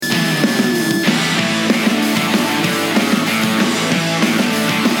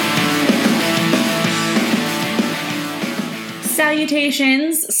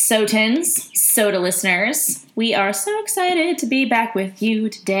Salutations, Sotans, Soda listeners. We are so excited to be back with you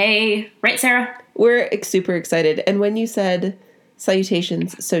today. Right, Sarah? We're super excited. And when you said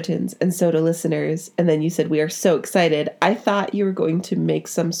salutations, Sotans, and Soda listeners, and then you said we are so excited, I thought you were going to make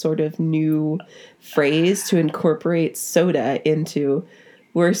some sort of new phrase to incorporate soda into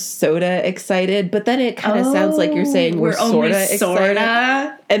we're soda excited, but then it kind of sounds like you're saying we're sorta excited.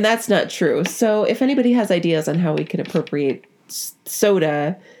 And that's not true. So if anybody has ideas on how we can appropriate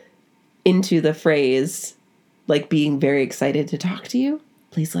soda into the phrase, like being very excited to talk to you,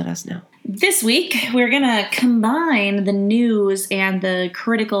 please let us know. This week, we're going to combine the news and the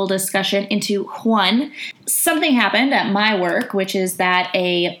critical discussion into one. Something happened at my work, which is that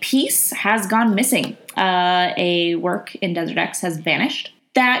a piece has gone missing. A work in Desert X has vanished.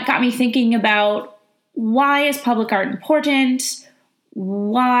 That got me thinking about why is public art important?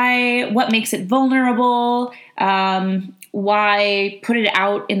 What makes it vulnerable? Why put it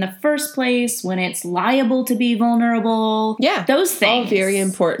out in the first place when it's liable to be vulnerable? Yeah, those things. All very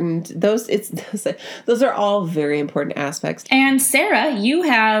important. Those are all very important aspects. And Sarah, you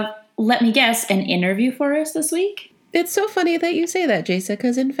have, let me guess, an interview for us this week? It's so funny that you say that, Jason,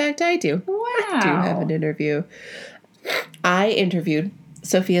 because in fact I do. Wow. I do have an interview. I interviewed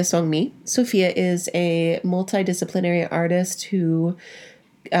Sophia Songmi. Sophia is a multidisciplinary artist who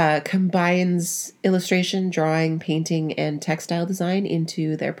combines illustration, drawing, painting, and textile design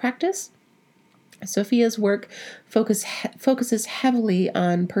into their practice. Sophia's work focuses heavily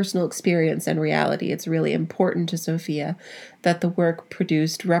on personal experience and reality. It's really important to Sophia that the work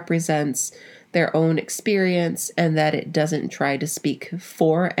produced represents their own experience and that it doesn't try to speak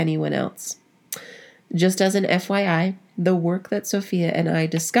for anyone else. Just as an FYI, the work that Sophia and I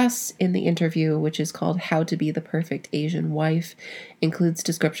discuss in the interview, which is called How to Be the Perfect Asian Wife, includes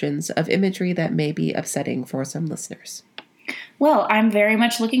descriptions of imagery that may be upsetting for some listeners. Well, I'm very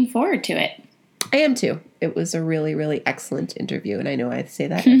much looking forward to it. I am too. It was a really, really excellent interview, and I know I say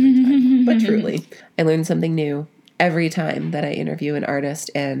that every time, but truly, I learn something new every time that I interview an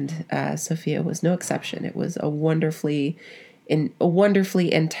artist, and Sophia was no exception. It was a wonderfully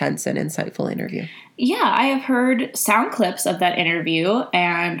intense and insightful interview. Yeah, I have heard sound clips of that interview,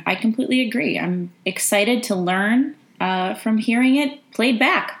 and I completely agree. I'm excited to learn from hearing it played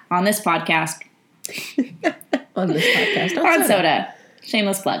back on this podcast. On Soda.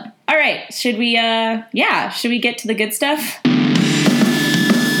 Shameless plug. All right, should we get to the good stuff?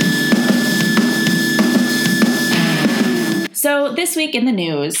 So this week in the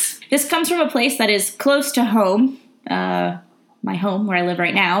news, this comes from a place that is close to home, my home where I live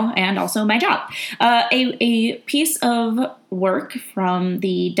right now, and also my job. A piece of work from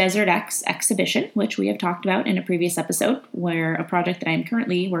the Desert X exhibition, which we have talked about in a previous episode, where a project that I'm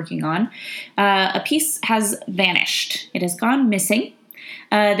currently working on, a piece has vanished. It has gone missing.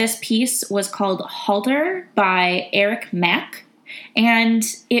 This piece was called Halter by Eric Mack, and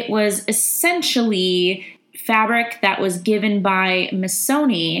it was essentially fabric that was given by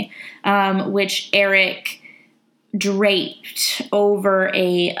Missoni, which Eric draped over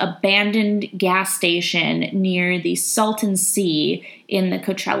a abandoned gas station near the Salton Sea in the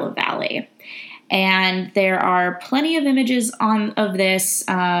Coachella Valley. And there are plenty of images of this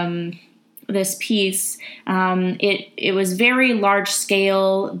piece. It was very large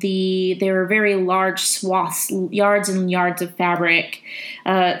scale. There were very large swaths, yards and yards of fabric,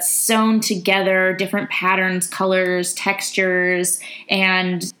 sewn together, different patterns, colors, textures,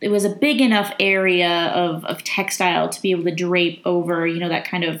 and it was a big enough area of textile to be able to drape over, that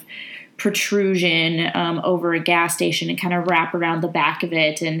kind of protrusion over a gas station and kind of wrap around the back of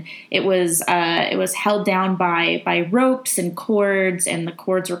it. And it was held down by ropes and cords, and the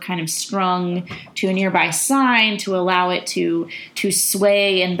cords were kind of strung to a nearby sign to allow it to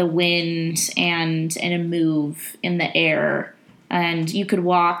sway in the wind and move in the air. And you could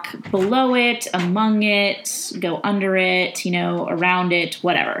walk below it, among it, go under it, around it,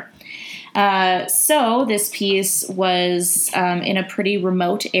 whatever. So this piece was in a pretty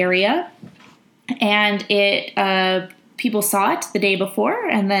remote area, and people saw it the day before,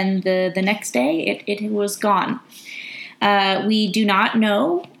 and then the next day it was gone. We do not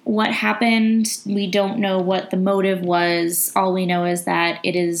know what happened. We don't know what the motive was. All we know is that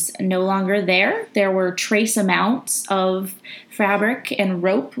it is no longer there. There were trace amounts of fabric and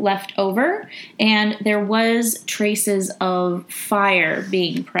rope left over, and there was traces of fire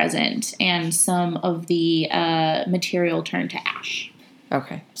being present, and some of the material turned to ash.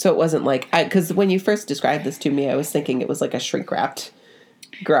 Okay. So it wasn't like, because when you first described this to me, I was thinking it was like a shrink-wrapped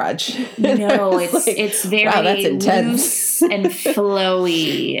garage. No, it's very wow, that's intense. loose and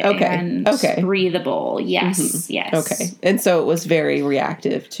flowy and breathable. Yes, yes. Okay. And so it was very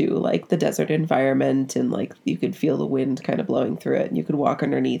reactive to like the desert environment, and like you could feel the wind kind of blowing through it and you could walk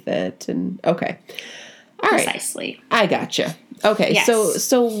underneath it. And okay. All Precisely. Right. I gotcha. Okay. Yes.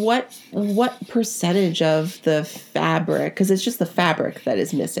 So what percentage of the fabric, because it's just the fabric that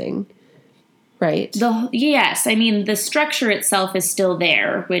is missing, right? Yes. I mean, the structure itself is still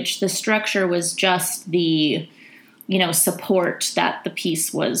there, which the structure was just the, support that the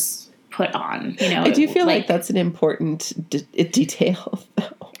piece was put on. I do feel like that's an important detail,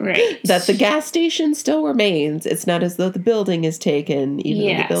 though. Right. That the gas station still remains. It's not as though the building is taken,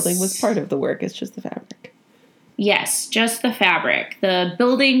 even though the building was part of the work. It's just the fabric. Yes, just the fabric. The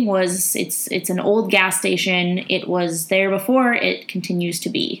building it's an old gas station. It was there before. It continues to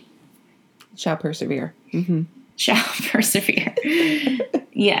be. Shall persevere. Mm-hmm. Shall persevere.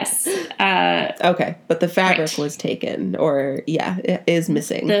 Yes. Okay, but the fabric was taken, or it is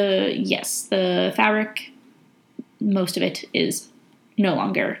missing. The fabric, most of it is no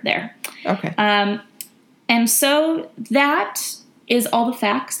longer there. Okay. And so that is all the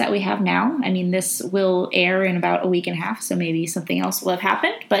facts that we have now. I mean, this will air in about a week and a half, so maybe something else will have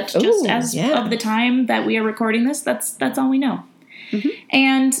happened. But just of the time that we are recording this, that's all we know. Mm-hmm.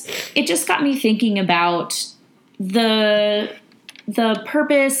 And it just got me thinking about the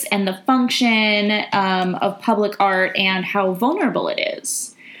purpose and the function of public art and how vulnerable it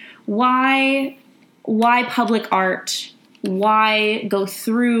is. Why public art? Why go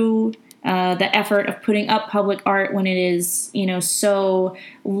through the effort of putting up public art when it is, so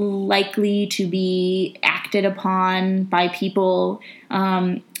likely to be acted upon by people?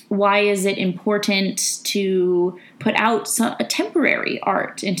 Why is it important to put out a temporary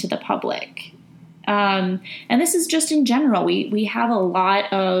art into the public? And this is just in general. We have a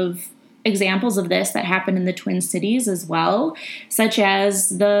lot of examples of this that happen in the Twin Cities as well, such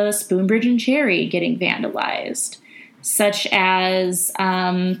as the Spoon Bridge and Cherry getting vandalized, such as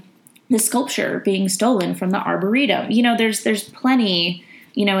the sculpture being stolen from the Arboretum. There's plenty,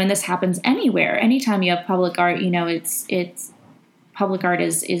 and this happens anywhere. Anytime you have public art, it's public art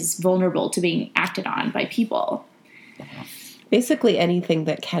is vulnerable to being acted on by people. Basically anything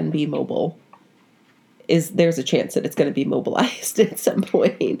that can be mobile there's a chance that it's going to be mobilized at some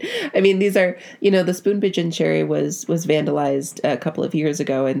point. I mean, these are, the Spoon Bridge and Cherry was vandalized a couple of years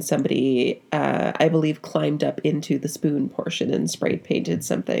ago, and somebody, I believe, climbed up into the spoon portion and spray painted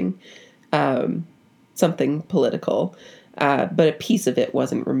something political. But a piece of it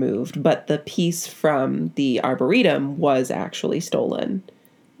wasn't removed. But the piece from the Arboretum was actually stolen.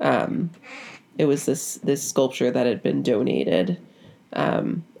 It was this sculpture that had been donated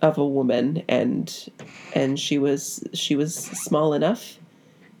of a woman, and she was small enough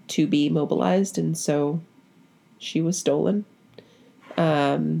to be mobilized, and so she was stolen.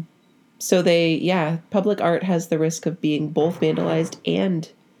 So public art has the risk of being both vandalized and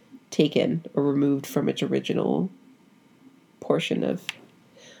taken or removed from its original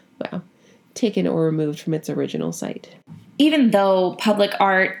taken or removed from its original site. Even though public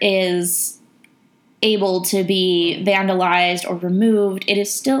art is able to be vandalized or removed, it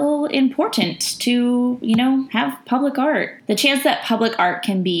is still important to, have public art. The chance that public art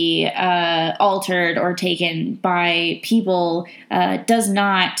can be altered or taken by people does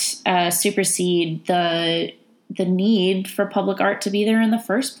not supersede the need for public art to be there in the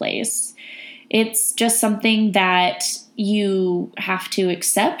first place. It's just something that you have to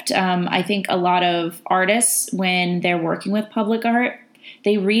accept. I think a lot of artists, when they're working with public art,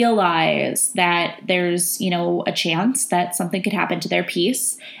 they realize that there's, a chance that something could happen to their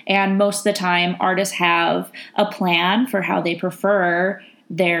piece. And most of the time, artists have a plan for how they prefer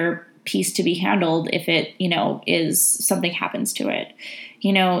their piece to be handled if it, is something happens to it.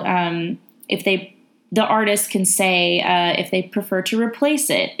 The artist can say if they prefer to replace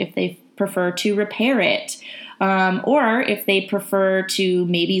it, if they prefer to repair it, or if they prefer to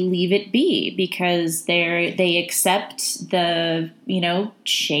maybe leave it be because they accept the,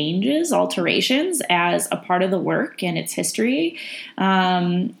 changes, alterations as a part of the work and its history.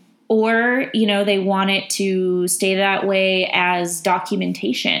 Or, they want it to stay that way as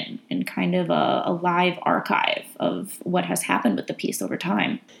documentation and kind of a live archive of what has happened with the piece over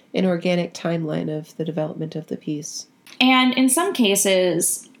time. An organic timeline of the development of the piece. And in some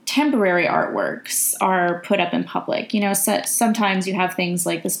cases, temporary artworks are put up in public. Sometimes you have things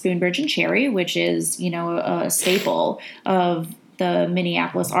like the Spoon Bridge and Cherry, which is, a staple of the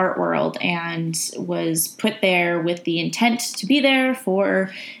Minneapolis art world and was put there with the intent to be there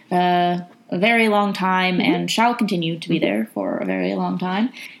for a a very long time and shall continue to be there for a very long time.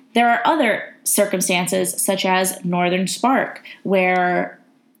 There are other circumstances, such as Northern Spark, where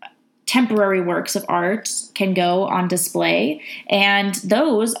temporary works of art can go on display, and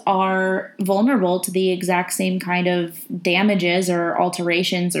those are vulnerable to the exact same kind of damages or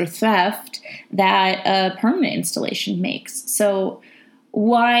alterations or theft that a permanent installation makes. So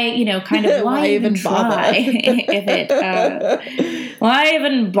why, why even try if it, why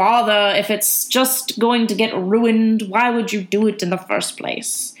even bother if it's just going to get ruined? Why would you do it in the first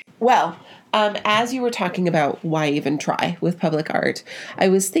place? Well, as you were talking about why even try with public art, I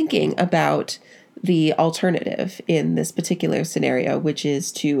was thinking about the alternative in this particular scenario, which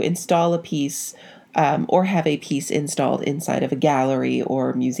is to install a piece or have a piece installed inside of a gallery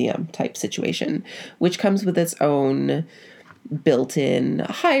or museum type situation, which comes with its own built-in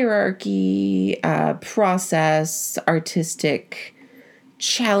hierarchy, process, artistic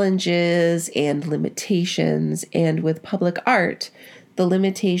challenges, and limitations. And with public art, the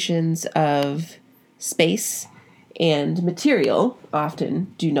limitations of space and material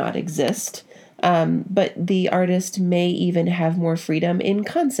often do not exist, but the artist may even have more freedom in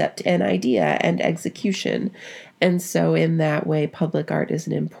concept and idea and execution. And so in that way, public art is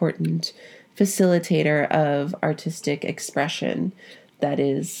an important facilitator of artistic expression that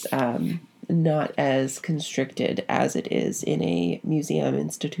is not as constricted as it is in a museum,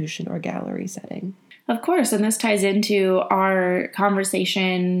 institution, or gallery setting. Of course, and this ties into our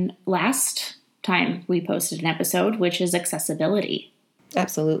conversation last time we posted an episode, which is accessibility.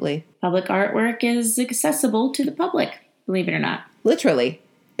 Absolutely. Public artwork is accessible to the public, believe it or not. Literally.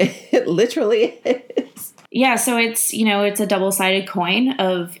 It literally is. Yeah, so it's a double-sided coin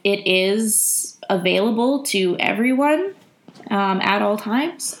of it is available to everyone at all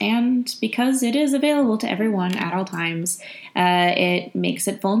times, and because it is available to everyone at all times, it makes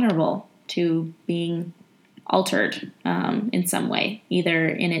it vulnerable to being altered in some way, either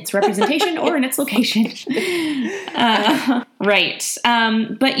in its representation or in its location. Right.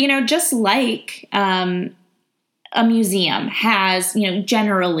 But, just like a museum has,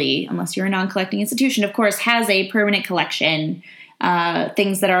 generally, unless you're a non-collecting institution, of course, has a permanent collection,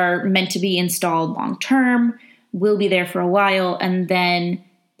 things that are meant to be installed long-term, will be there for a while, and then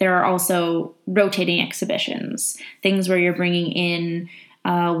there are also rotating exhibitions, things where you're bringing in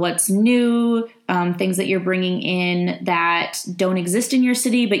what's new, things that you're bringing in that don't exist in your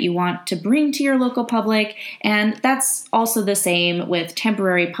city, but you want to bring to your local public. And that's also the same with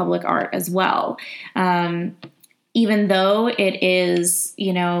temporary public art as well. Even though it is,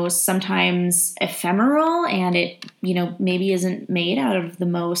 sometimes ephemeral and it, maybe isn't made out of the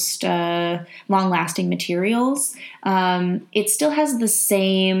most long-lasting materials, it still has the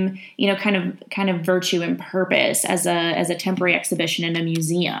same, kind of virtue and purpose as a temporary exhibition in a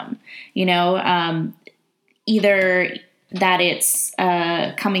museum. Either that it's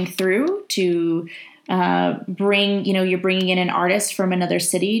coming through to you're bringing in an artist from another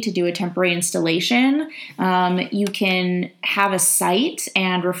city to do a temporary installation. You can have a site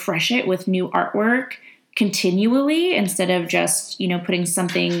and refresh it with new artwork continually instead of just, putting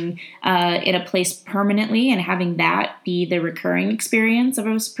something in a place permanently and having that be the recurring experience of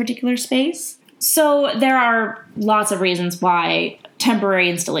a particular space. So there are lots of reasons why temporary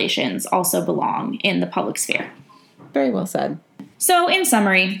installations also belong in the public sphere. Very well said. So, in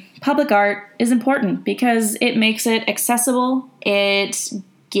summary, public art is important because it makes it accessible. It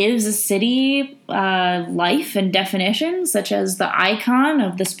gives a city life and definition, such as the icon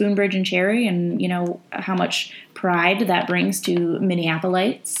of the Spoon Bridge and Cherry, and how much pride that brings to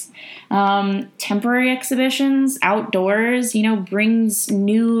Minneapolites. Temporary exhibitions outdoors, brings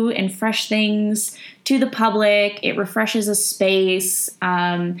new and fresh things to the public. It refreshes a space.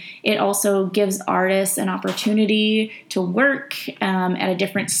 It also gives artists an opportunity to work at a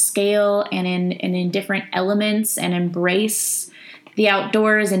different scale and in different elements and embrace the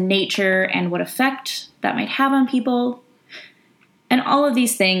outdoors and nature and what effect that might have on people. And all of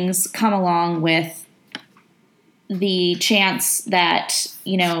these things come along with the chance that,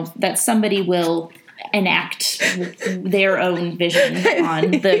 that somebody will enact their own vision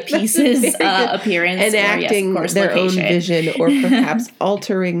on the piece's appearance. Enacting or yes, their location. own vision or perhaps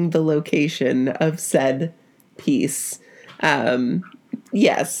altering the location of said piece.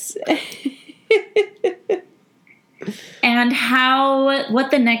 Yes. And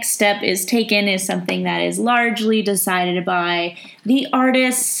what the next step is taken is something that is largely decided by the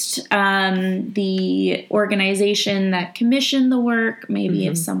artist, the organization that commissioned the work, maybe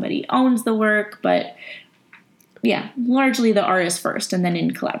if somebody owns the work, but largely the artist first, and then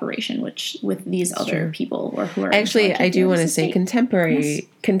in collaboration with these other people or who are actually. I do want to say state.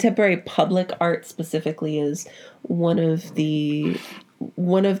 contemporary public art specifically is one of the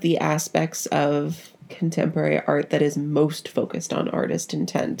aspects of contemporary art that is most focused on artist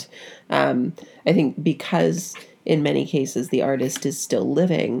intent. I think because in many cases the artist is still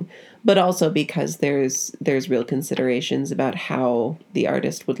living, but also because there's real considerations about how the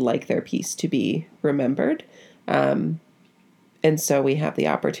artist would like their piece to be remembered. And so we have the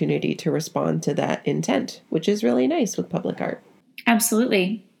opportunity to respond to that intent, which is really nice with public art.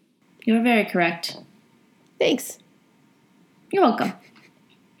 Absolutely. You're very correct. Thanks. You're welcome.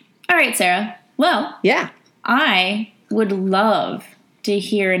 All right, Sarah. Well, yeah, I would love to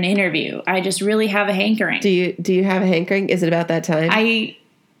hear an interview. I just really have a hankering. Do you have a hankering? Is it about that time?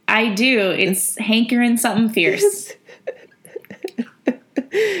 I do. It's hankering something fierce.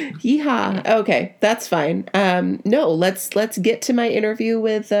 Yeehaw. Okay, that's fine. No, let's get to my interview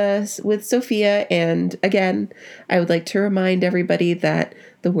with Sophia. And again, I would like to remind everybody that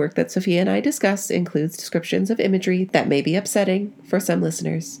the work that Sophia and I discuss includes descriptions of imagery that may be upsetting for some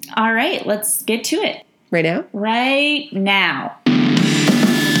listeners. All right, let's get to it. Right now? Right now.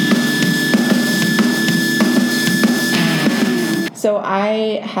 So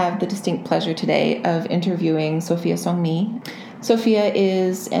I have the distinct pleasure today of interviewing Sophia Songmi. Sophia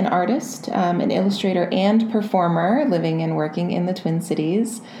is an artist, an illustrator, and performer living and working in the Twin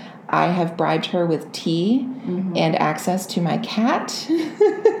Cities. I have bribed her with tea and access to my cat.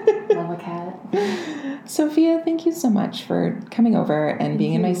 Love a cat. Sophia, thank you so much for coming over and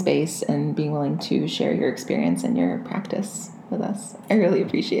being in my space and being willing to share your experience and your practice with us. I really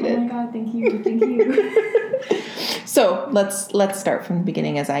appreciate it. Oh my God, thank you. Thank you. So let's start from the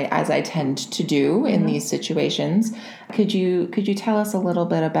beginning, as I tend to do in these situations. Could you tell us a little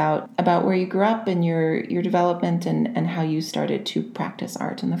bit about where you grew up and your development and how you started to practice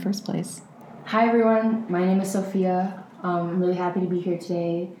art in the first place? Hi everyone, my name is Sophia. I'm really happy to be here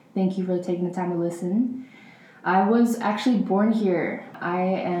today. Thank you for taking the time to listen. I was actually born here. I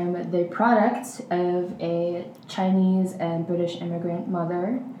am the product of a Chinese and British immigrant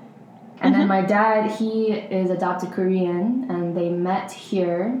mother. And then my dad, he is adopted Korean, and they met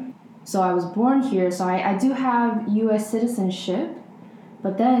here. So I was born here, so I do have U.S. citizenship.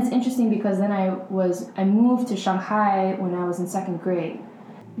 But then it's interesting because then I moved to Shanghai when I was in second grade.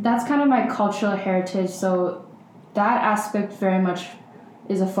 That's kind of my cultural heritage, so that aspect very much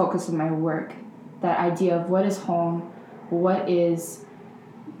is a focus of my work. That idea of what is home, what is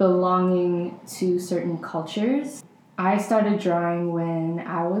belonging to certain cultures. I started drawing when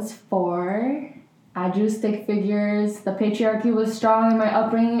I was 4. I drew stick figures. The patriarchy was strong in my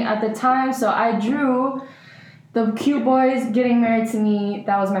upbringing at the time, so I drew the cute boys getting married to me.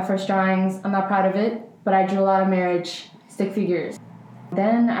 That was my first drawings. I'm not proud of it, but I drew a lot of marriage stick figures.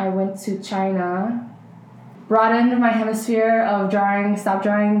 Then I went to China, broadened my hemisphere of drawing, stopped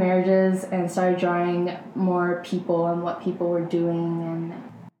drawing marriages, and started drawing more people and what people were doing. And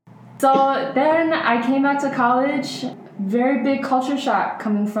so then I came back to college, very big culture shock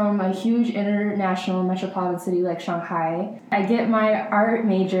coming from a huge international metropolitan city like Shanghai. I get my art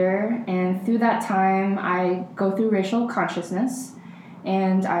major, and through that time I go through racial consciousness,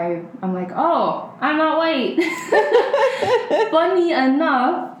 and I'm like, oh, I'm not white. Funny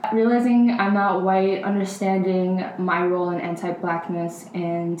enough, realizing I'm not white, understanding my role in anti-blackness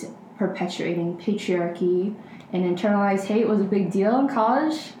and perpetuating patriarchy and internalized hate was a big deal in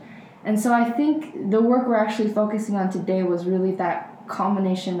college. And so I think the work we're actually focusing on today was really that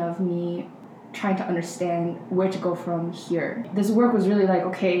combination of me trying to understand where to go from here. This work was really like,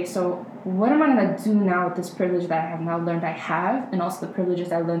 okay, so what am I going to do now with this privilege that I have now learned I have, and also the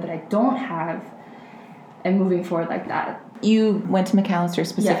privileges I learned that I don't have, and moving forward like that. You went to Macalester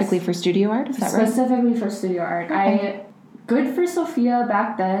specifically for studio art, is that right? Specifically for studio art. Okay. Good for Sophia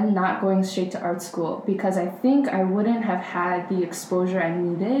back then, not going straight to art school, because I think I wouldn't have had the exposure I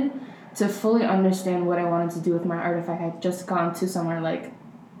needed to fully understand what I wanted to do with my art if I had just gone to somewhere like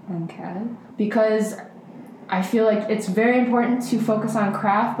MCAD. Because I feel like it's very important to focus on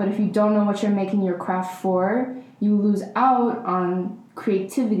craft, but if you don't know what you're making your craft for, you lose out on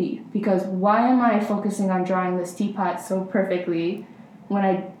creativity. Because why am I focusing on drawing this teapot so perfectly when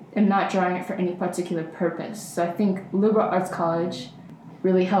I am not drawing it for any particular purpose? So I think liberal arts college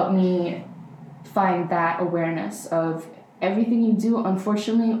really helped me find that awareness of everything you do,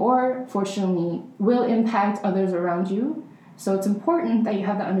 unfortunately or fortunately, will impact others around you. So it's important that you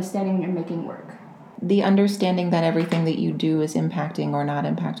have that understanding when you're making work. The understanding that everything that you do is impacting or not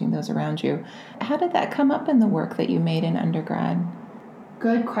impacting those around you. How did that come up in the work that you made in undergrad?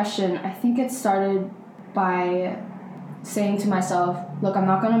 Good question. I think it started by saying to myself, look, I'm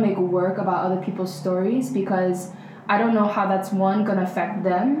not going to make work about other people's stories because I don't know how that's, one, going to affect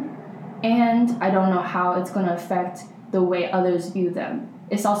them, and I don't know how it's going to affect the way others view them.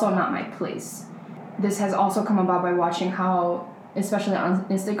 It's also not my place. This has also come about by watching how, especially on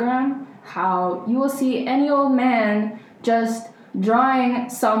Instagram, how you will see any old man just drawing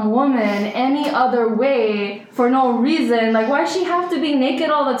some woman any other way for no reason. Like, why does she have to be naked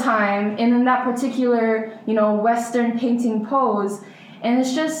all the time and in that particular, Western painting pose? And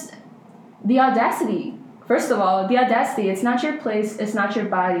it's just the audacity. First of all, the audacity. It's not your place, it's not your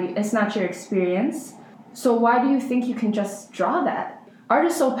body, it's not your experience. So why do you think you can just draw that? Art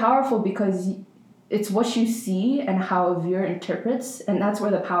is so powerful because it's what you see and how a viewer interprets, and that's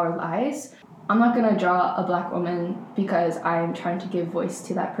where the power lies. I'm not going to draw a Black woman because I'm trying to give voice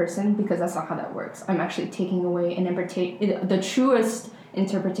to that person, because that's not how that works. I'm actually taking away the truest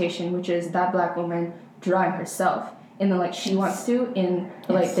interpretation, which is that Black woman drawing herself in the light she wants to, in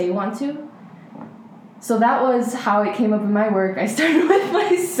the light they want to. So that was how it came up in my work. I started with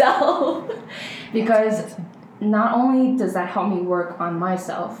myself because not only does that help me work on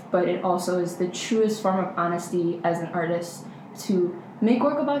myself, but it also is the truest form of honesty as an artist to make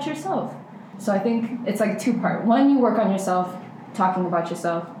work about yourself. So I think it's like two-part. One, you work on yourself, talking about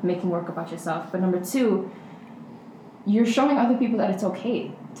yourself, making work about yourself. But number two, you're showing other people that it's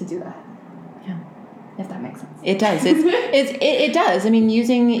okay to do that. Yeah. If that makes sense. It does. It does. I mean,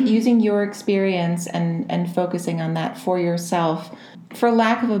 using your experience and focusing on that for yourself, for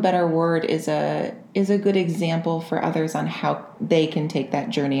lack of a better word, is a good example for others on how they can take that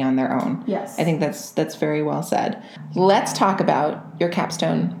journey on their own. Yes. I think that's very well said. Let's talk about your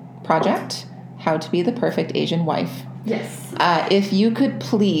capstone project, How to Be the Perfect Asian Wife. Yes. If you could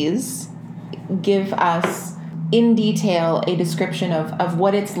please give us in detail a description of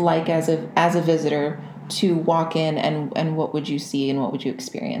what it's like as a visitor to walk in, and what would you see and what would you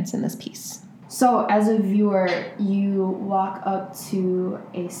experience in this piece? So as a viewer, you walk up to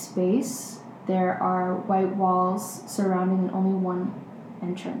a space. There are white walls surrounding only one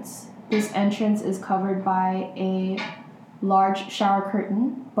entrance. This entrance is covered by a large shower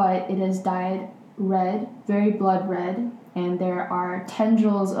curtain, but it is dyed red, very blood red, and there are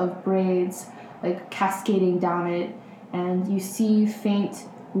tendrils of braids like cascading down it, and you see faint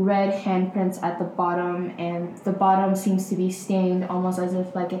red handprints at the bottom, and the bottom seems to be stained almost as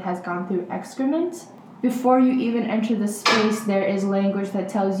if like it has gone through excrement. Before you even enter the space, there is language that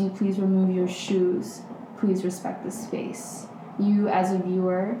tells you, please remove your shoes, please respect the space. You, as a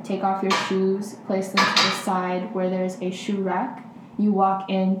viewer, take off your shoes, place them to the side where there's a shoe rack. You walk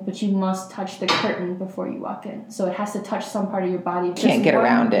in, but you must touch the curtain before you walk in. So it has to touch some part of your body. You can't get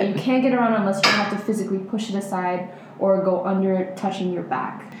around it. You can't get around unless you have to physically push it aside or go under it, touching your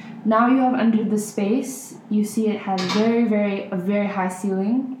back. Now you have entered the space. You see it has a very high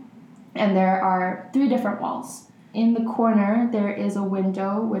ceiling, and there are 3 different walls. In the corner, there is a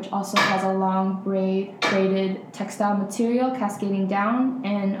window, which also has a long braided textile material cascading down,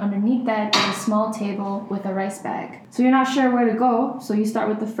 and underneath that is a small table with a rice bag. So you're not sure where to go, so you start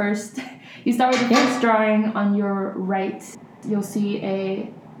with the first drawing on your right. You'll see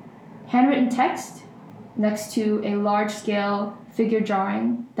a handwritten text next to a large-scale figure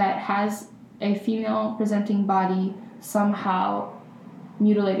drawing that has a female presenting body somehow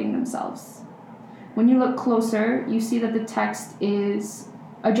mutilating themselves. When you look closer, you see that the text is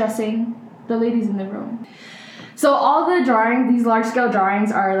addressing the ladies in the room. So all the these large-scale drawings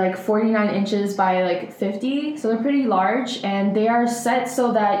are like 49 inches by like 50, so they're pretty large, and they are set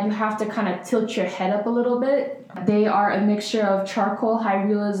so that you have to kind of tilt your head up a little bit. They are a mixture of charcoal, high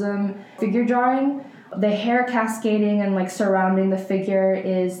realism figure drawing. The hair cascading and like surrounding the figure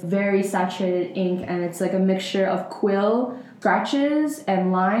is very saturated ink, and it's like a mixture of quill, scratches,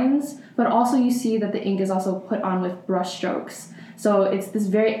 and lines, but also you see that the ink is also put on with brush strokes. So it's this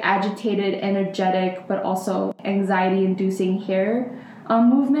very agitated, energetic, but also anxiety-inducing hair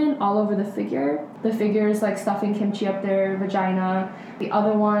movement all over the figure. The figure is like stuffing kimchi up their vagina. The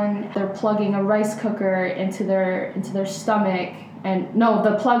other one, they're plugging a rice cooker into their stomach. And no,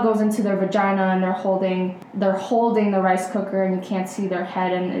 the plug goes into their vagina, and they're holding the rice cooker, and you can't see their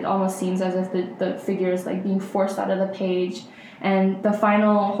head, and it almost seems as if the figure is like being forced out of the page. And the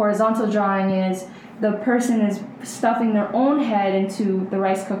final horizontal drawing is the person is stuffing their own head into the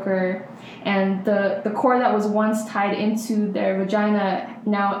rice cooker, and the cord that was once tied into their vagina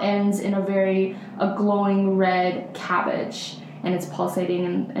now ends in a glowing red cabbage. And it's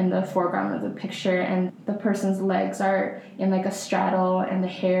pulsating in the foreground of the picture, and the person's legs are in like a straddle, and the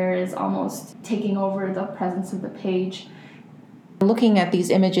hair is almost taking over the presence of the page. Looking at these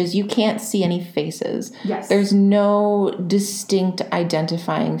images, you can't see any faces. Yes. There's no distinct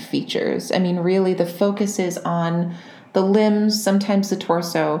identifying features. I mean, really, the focus is on the limbs, sometimes the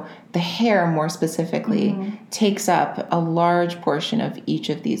torso, the hair more specifically, takes up a large portion of each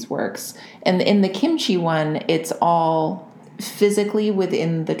of these works. And in the kimchi one, it's all physically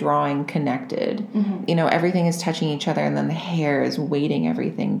within the drawing connected. You know, everything is touching each other, and then the hair is weighting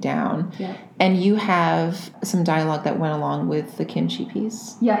everything down. Yeah. And you have some dialogue that went along with the kimchi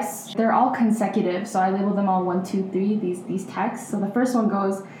piece. Yes, they're all consecutive, so I labeled them all 1, 2, 3, these texts. So the first one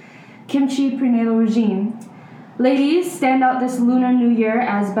goes, Kimchi prenatal regime. Ladies, stand out this Lunar New Year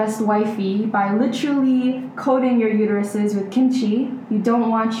as best wifey by literally coating your uteruses with kimchi. You don't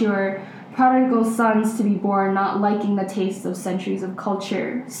want your prodigal sons to be born not liking the taste of centuries of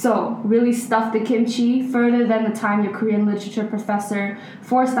culture. So, really stuff the kimchi further than the time your Korean literature professor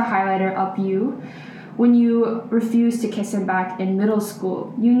forced the highlighter up you when you refused to kiss him back in middle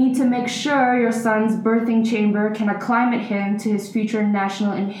school. You need to make sure your son's birthing chamber can acclimate him to his future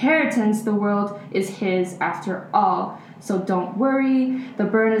national inheritance. The world is his after all. So don't worry, the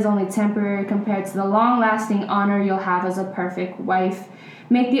burn is only temporary compared to the long-lasting honor you'll have as a perfect wife.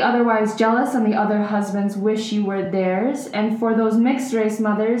 Make the other wives jealous and the other husbands wish you were theirs. And for those mixed-race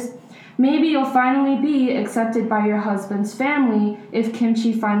mothers, maybe you'll finally be accepted by your husband's family if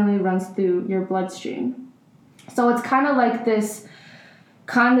kimchi finally runs through your bloodstream. So it's kind of like this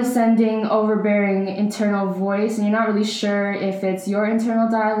condescending, overbearing internal voice, and you're not really sure if it's your internal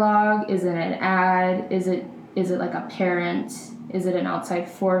dialogue. Is it an ad? Is it like a parent? Is it an outside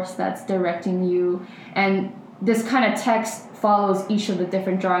force that's directing you? And this kind of text follows each of the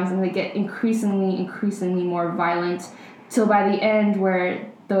different drawings, and they get increasingly more violent till by the end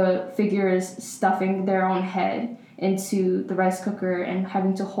where the figure is stuffing their own head into the rice cooker and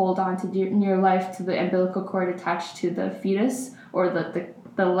having to hold on to near life to the umbilical cord attached to the fetus or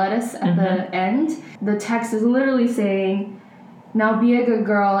the lettuce at the end. The text is literally saying, now be a good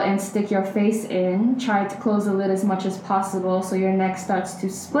girl and stick your face in. Try to close the lid as much as possible so your neck starts to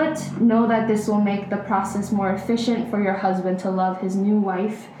split. Know that this will make the process more efficient for your husband to love his new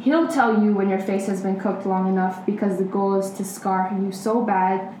wife. He'll tell you when your face has been cooked long enough because the goal is to scar you so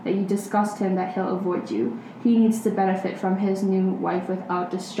bad that you disgust him that he'll avoid you. He needs to benefit from his new wife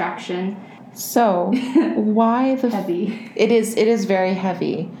without distraction. So, why the heavy? It is very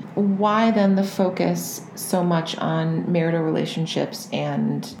heavy. Why then the focus so much on marital relationships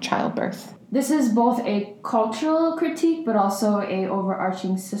and childbirth? This is both a cultural critique, but also a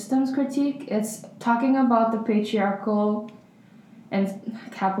overarching systems critique. It's talking about the patriarchal and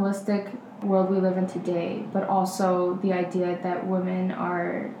capitalistic world we live in today, but also the idea that women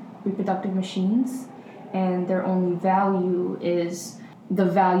are reproductive machines, and their only value is the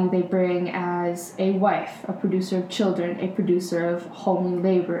value they bring as a wife, a producer of children, a producer of homely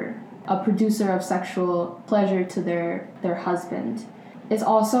labor, a producer of sexual pleasure to their husband. It's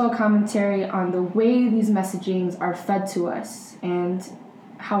also a commentary on the way these messagings are fed to us and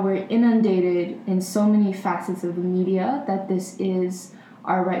how we're inundated in so many facets of the media that this is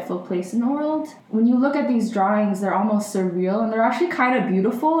our rightful place in the world. When you look at these drawings, they're almost surreal, and they're actually kind of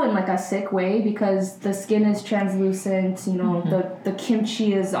beautiful in like a sick way because the skin is translucent, you know, the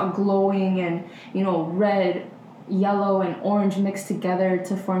kimchi is glowing and, you know, red, yellow, and orange mixed together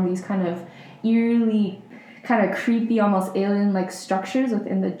to form these kind of eerily, kind of creepy, almost alien-like structures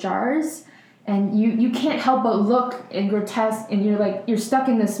within the jars. And you can't help but look and grotesque, and you're stuck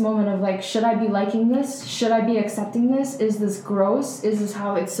in this moment of like, should I be liking this? Should I be accepting this? Is this gross? Is this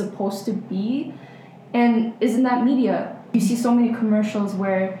how it's supposed to be? And isn't that media? You see so many commercials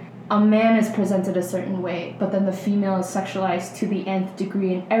where a man is presented a certain way, but then the female is sexualized to the nth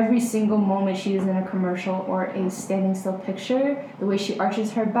degree. And every single moment she is in a commercial or a standing still picture, the way she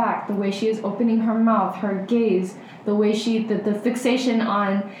arches her back, the way she is opening her mouth, her gaze, the way the fixation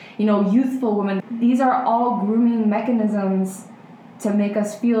on, you know, youthful women. These are all grooming mechanisms to make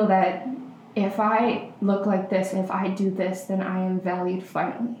us feel that if I look like this, if I do this, then I am valued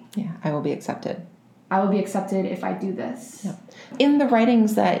finally. Yeah, I will be accepted. I will be accepted if I do this. Yeah. In the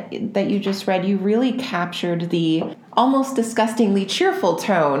writings that you just read, you really captured the almost disgustingly cheerful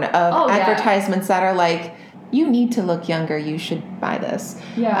tone of advertisements that are like, you need to look younger, you should buy this.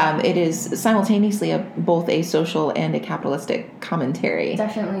 Yeah. It is simultaneously both a social and a capitalistic commentary.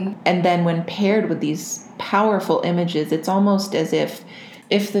 Definitely. And then when paired with these powerful images, it's almost as if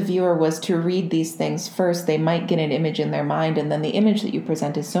the viewer was to read these things first, they might get an image in their mind, and then the image that you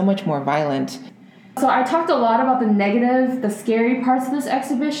present is so much more violent. So I talked a lot about the negative, the scary parts of this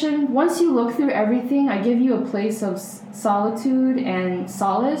exhibition. Once you look through everything, I give you a place of solitude and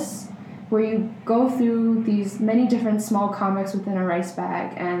solace where you go through these many different small comics within a rice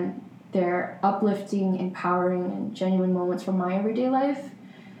bag, and they're uplifting, empowering, and genuine moments from my everyday life.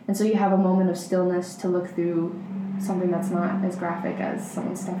 And so you have a moment of stillness to look through something that's not as graphic as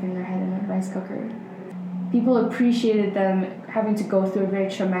someone stuffing their head in a rice cooker. People appreciated them having to go through a very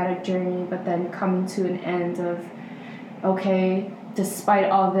traumatic journey, but then coming to an end of, okay, despite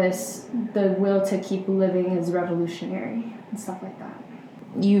all this, the will to keep living is revolutionary, and stuff like that.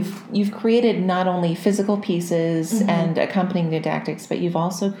 You've created not only physical pieces and accompanying didactics, but you've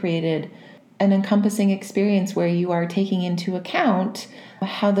also created an encompassing experience where you are taking into account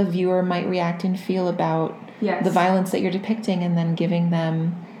how the viewer might react and feel about the violence that you're depicting, and then giving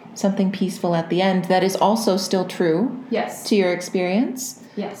them something peaceful at the end that is also still true to your experience.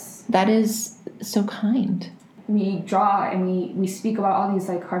 Yes. That is so kind. We draw and we speak about all these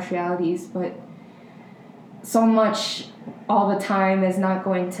like harsh realities, but so much all the time is not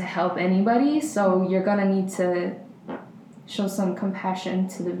going to help anybody, so you're gonna need to show some compassion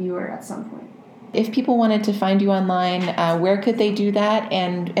to the viewer at some point. If people wanted to find you online, where could they do that,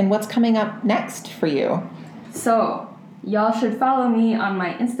 and what's coming up next for you? So y'all should follow me on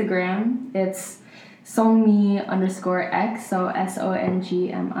my Instagram. It's songmi_x, so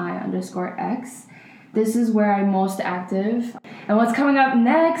SONGMI_X. This is where I'm most active. And what's coming up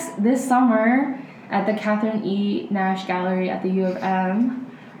next this summer at the Catherine E. Nash Gallery at the U of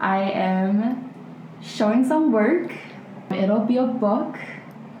M, I am showing some work. It'll be a book,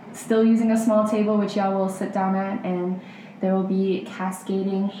 still using a small table, which y'all will sit down at, and there will be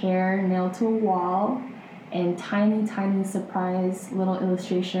cascading hair nailed to a wall and tiny, tiny surprise little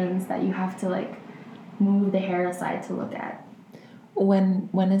illustrations that you have to like move the hair aside to look at. When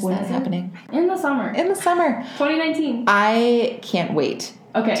is that happening? In the summer. 2019. I can't wait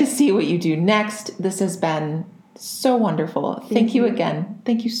to see what you do next. This has been so wonderful. Thank you again.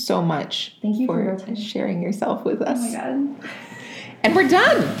 Thank you so much. Thank you for sharing yourself with us. Oh my God. And we're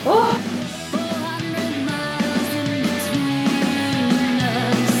done. Oh.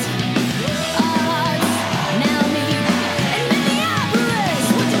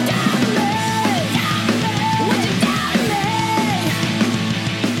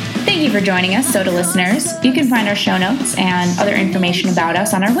 Thank you for joining us, Soda listeners. You can find our show notes and other information about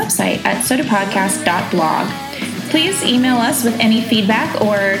us on our website at sodapodcast.blog. Please email us with any feedback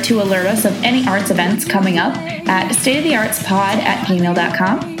or to alert us of any arts events coming up at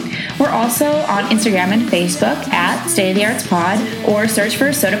stateoftheartspod@gmail.com. We're also on Instagram and Facebook at stateoftheartspod, or search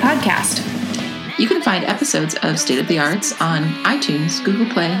for Soda Podcast. You can find episodes of State of the Arts on iTunes, Google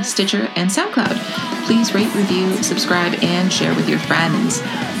Play, Stitcher, and SoundCloud. Please rate, review, subscribe, and share with your friends.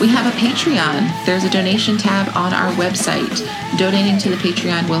 We have a Patreon. There's a donation tab on our website. Donating to the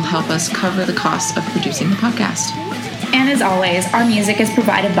Patreon will help us cover the costs of producing the podcast. And as always, our music is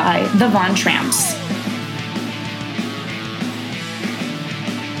provided by the Von Tramps.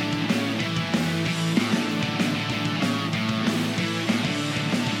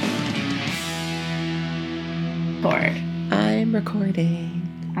 I'm recording.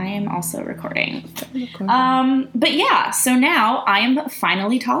 I am also recording. But yeah, so now I am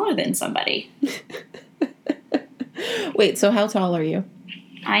finally taller than somebody. Wait, so how tall are you?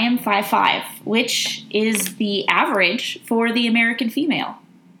 I am 5'5", which is the average for the American female.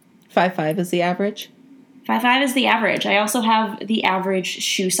 5'5" is the average? 5'5" is the average. I also have the average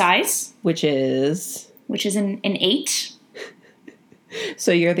shoe size. Which is an 8.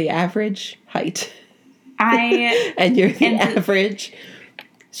 So you're the average height. And you're the average.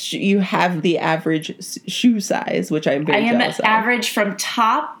 You have the average shoe size, which I'm very jealous of. I am average from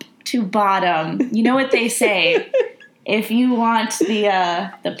top to bottom. You know what they say? If you want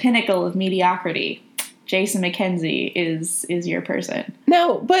the pinnacle of mediocrity, Jason McKenzie is your person.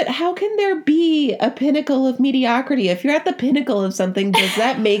 No, but how can there be a pinnacle of mediocrity? If you're at the pinnacle of something, does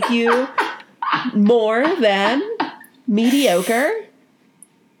that make you more than mediocre?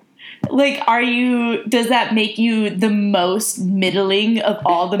 Like, does that make you the most middling of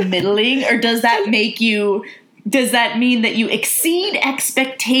all the middling? Or does that mean that you exceed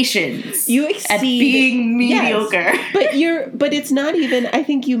expectations? You exceed at being mediocre. Yes. But it's not even, I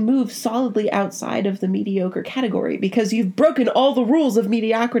think you move solidly outside of the mediocre category because you've broken all the rules of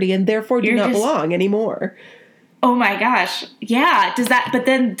mediocrity and therefore do not belong anymore. Oh my gosh. Yeah. Does that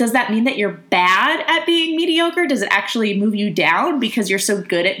mean that you're bad at being mediocre? Does it actually move you down because you're so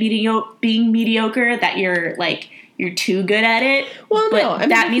good at being mediocre that you're you're too good at it. Well, but no, I mean,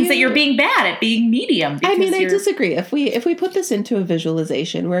 that means that you're being bad at being medium. I mean, I disagree. If we put this into a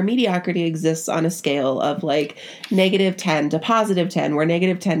visualization where mediocrity exists on a scale of like -10 to +10, where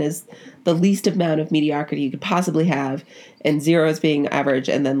 -10 is the least amount of mediocrity you could possibly have, and 0 is being average,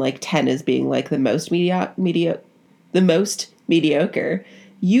 and then like 10 is being like the most mediocre,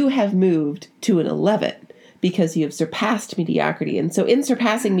 you have moved to an 11 because you have surpassed mediocrity. And so in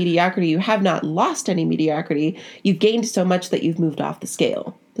surpassing mediocrity, you have not lost any mediocrity. You've gained so much that you've moved off the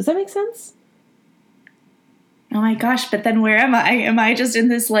scale. Does that make sense? Oh my gosh, but then where am I? Am I just in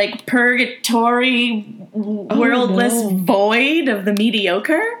this like purgatory, worldless void of the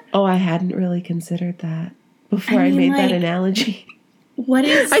mediocre? Oh, I hadn't really considered that before I made that analogy. What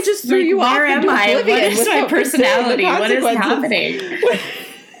is... I just threw you off where am I? What is my personality? What is happening?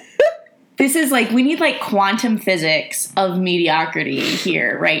 This is like, we need like quantum physics of mediocrity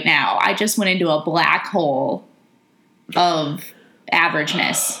here right now. I just went into a black hole of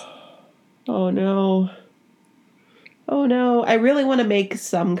averageness. Oh no. Oh no. I really want to make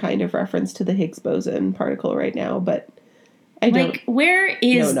some kind of reference to the Higgs boson particle right now, but I don't. Like, where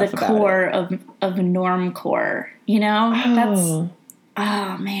is the core of norm core? You know?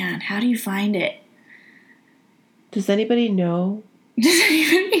 Oh man, how do you find it? Does anybody know? Does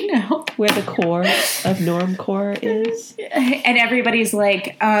anybody know where the core of norm core is? And everybody's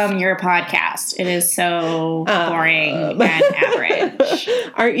like, you're a podcast. It is so boring and average.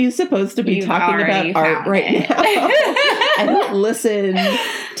 Aren't you supposed to be talking about art right now? I don't listen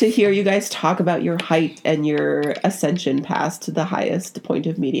to hear you guys talk about your height and your ascension past the highest point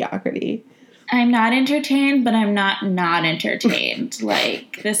of mediocrity. I'm not entertained, but I'm not entertained.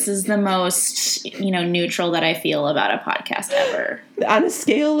 Like, this is the most, neutral that I feel about a podcast ever. On a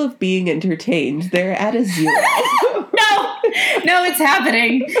scale of being entertained, they're at a 0. No, it's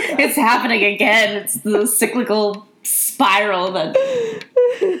happening. It's happening again. It's the cyclical spiral that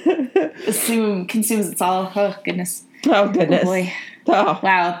consumes its all. Oh, goodness. Oh, goodness. Oh, boy. Oh.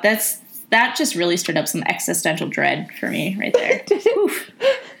 Wow, that just really stirred up some existential dread for me right there.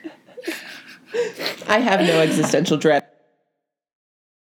 I have no existential dread.